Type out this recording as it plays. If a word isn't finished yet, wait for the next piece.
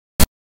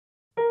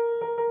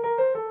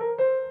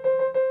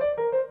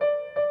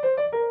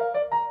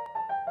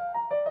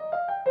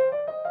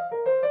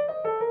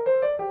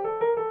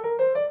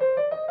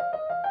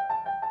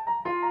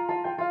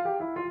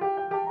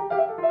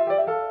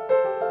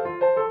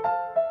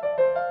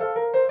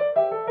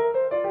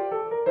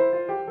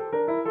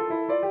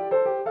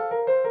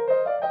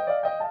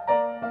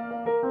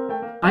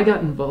I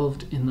got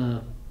involved in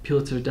the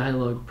Pulitzer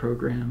Dialogue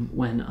program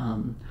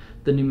when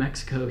the New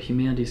Mexico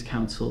Humanities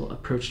Council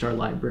approached our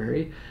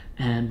library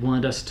and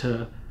wanted us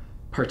to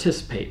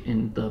participate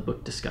in the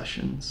book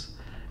discussions.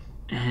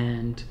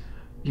 And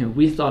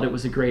we thought it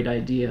was a great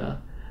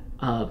idea,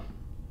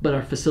 but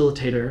our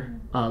facilitator,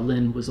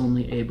 Lynn, was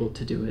only able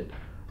to do it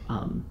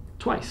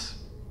twice.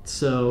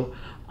 So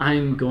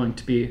I'm going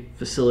to be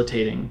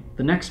facilitating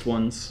the next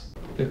ones.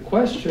 The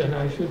question,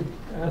 I should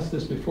ask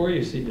this before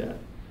you see that.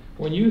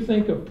 When you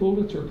think of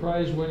Pulitzer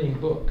Prize winning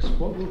books,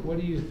 what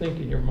do you think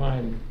in your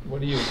mind? What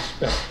do you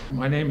expect?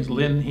 My name is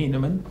Lynn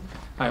Heineman.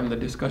 I'm the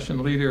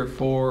discussion leader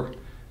for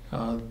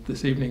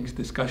this evening's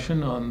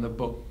discussion on the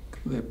book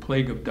The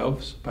Plague of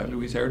Doves by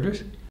Louise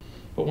Erdrich.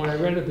 But when I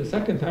read it the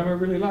second time, I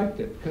really liked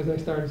it because I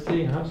started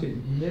seeing how she's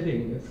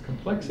knitting this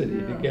complexity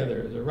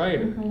together as a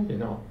writer,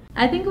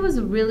 I think it was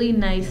really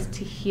nice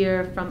to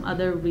hear from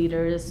other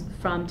readers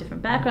from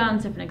different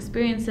backgrounds, different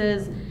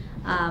experiences,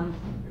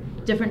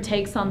 different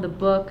takes on the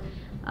book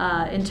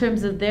in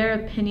terms of their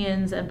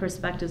opinions and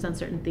perspectives on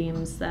certain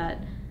themes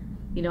that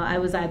I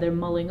was either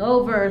mulling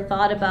over,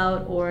 thought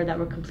about, or that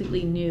were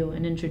completely new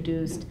and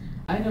introduced.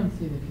 I don't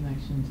see the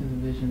connection to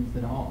the visions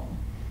at all.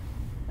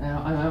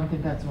 I don't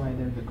think that's why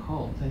there's a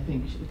cult. I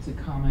think it's a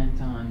comment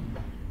on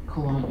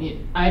colonial.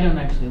 I don't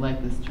actually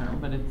like this term,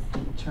 but it's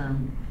the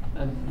term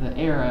of the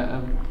era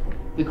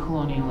of the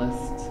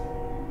colonialist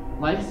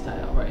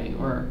lifestyle, right?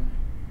 Or,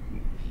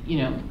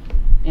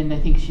 and I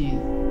think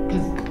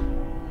because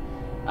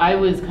I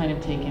was kind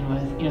of taken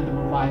with, the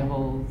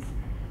revivals,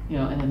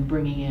 and then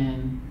bringing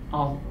in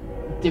all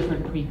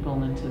different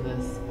people into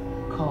this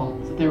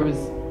cult. There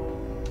was,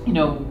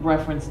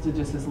 reference to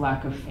just this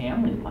lack of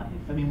family life.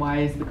 I mean, why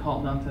is the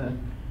cult not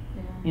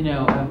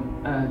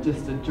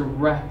just a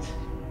direct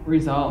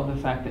result of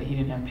the fact that he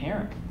didn't have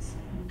parents?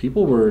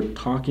 People were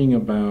talking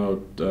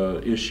about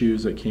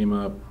issues that came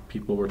up.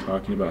 People were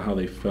talking about how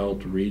they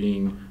felt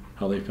reading,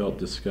 how they felt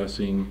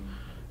discussing,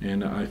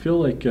 and I feel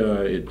like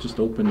it just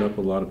opened up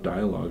a lot of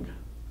dialogue.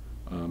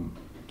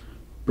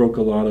 Broke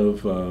a lot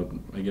of,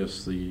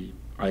 the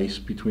ice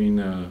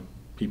between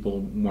people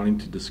wanting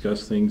to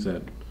discuss things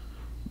that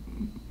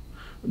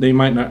they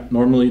might not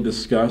normally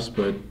discuss,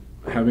 but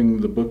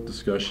having the book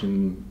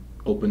discussion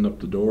opened up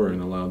the door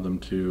and allowed them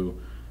to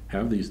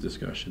have these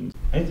discussions.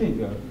 I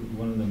think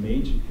one of the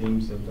major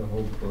themes of the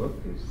whole book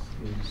is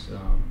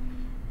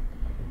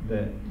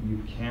that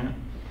you can't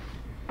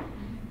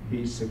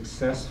be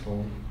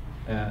successful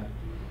at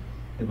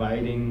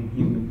dividing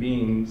human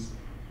beings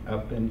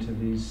up into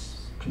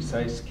these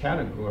precise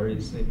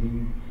categories. I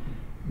mean,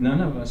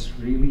 none of us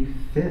really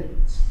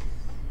fits.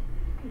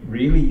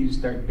 Really, you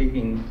start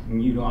digging,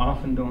 and you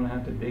often don't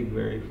have to dig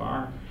very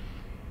far.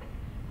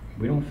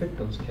 We don't fit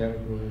those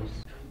categories.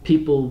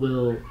 People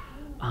will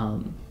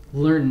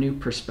learn new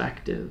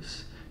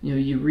perspectives.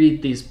 You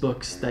read these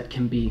books that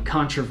can be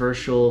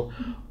controversial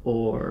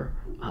or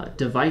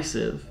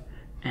divisive,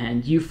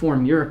 and you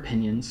form your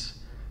opinions.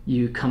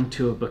 You come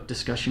to a book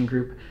discussion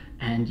group,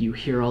 and you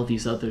hear all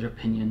these other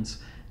opinions,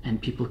 and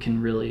people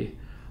can really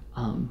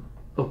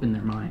open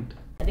their mind.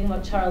 I think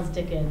about Charles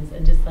Dickens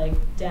and just like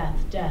death,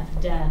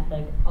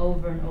 like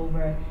over and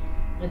over.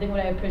 And I think what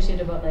I appreciate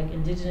about like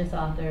indigenous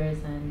authors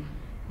and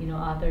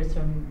authors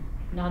from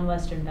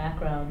non-Western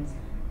backgrounds,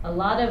 a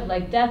lot of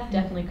like death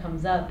definitely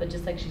comes up, but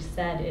just like she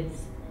said,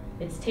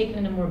 it's taken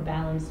in a more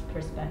balanced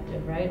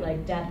perspective, right?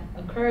 Like death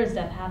occurs,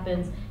 death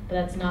happens, but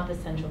that's not the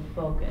central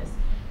focus.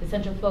 The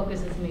central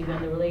focus is maybe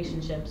on the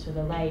relationships or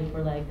the life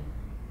or like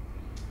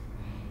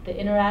the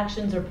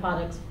interactions or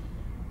products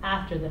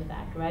after the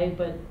fact, right?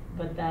 But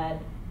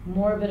that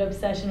morbid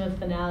obsession with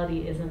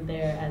finality isn't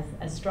there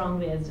as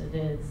strongly as it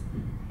is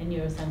in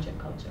Eurocentric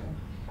culture.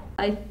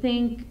 I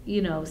think,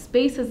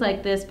 spaces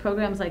like this,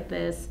 programs like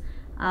this,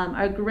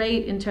 are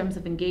great in terms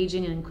of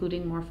engaging and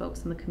including more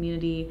folks in the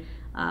community,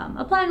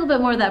 applying a little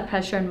bit more of that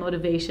pressure and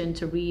motivation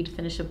to read,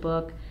 finish a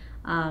book,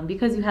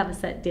 because you have a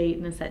set date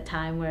and a set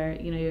time where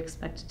you're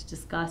expected to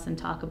discuss and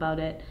talk about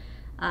it.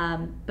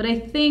 But I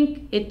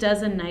think it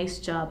does a nice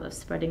job of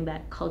spreading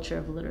that culture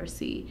of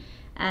literacy,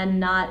 and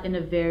not in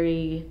a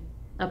very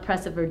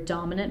oppressive or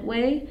dominant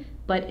way,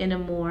 but in a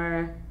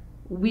more,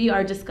 we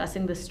are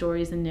discussing the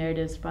stories and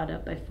narratives brought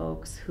up by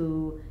folks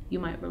who you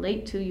might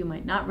relate to, you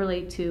might not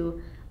relate to,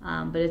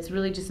 but it's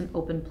really just an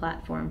open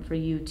platform for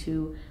you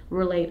to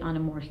relate on a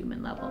more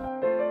human level.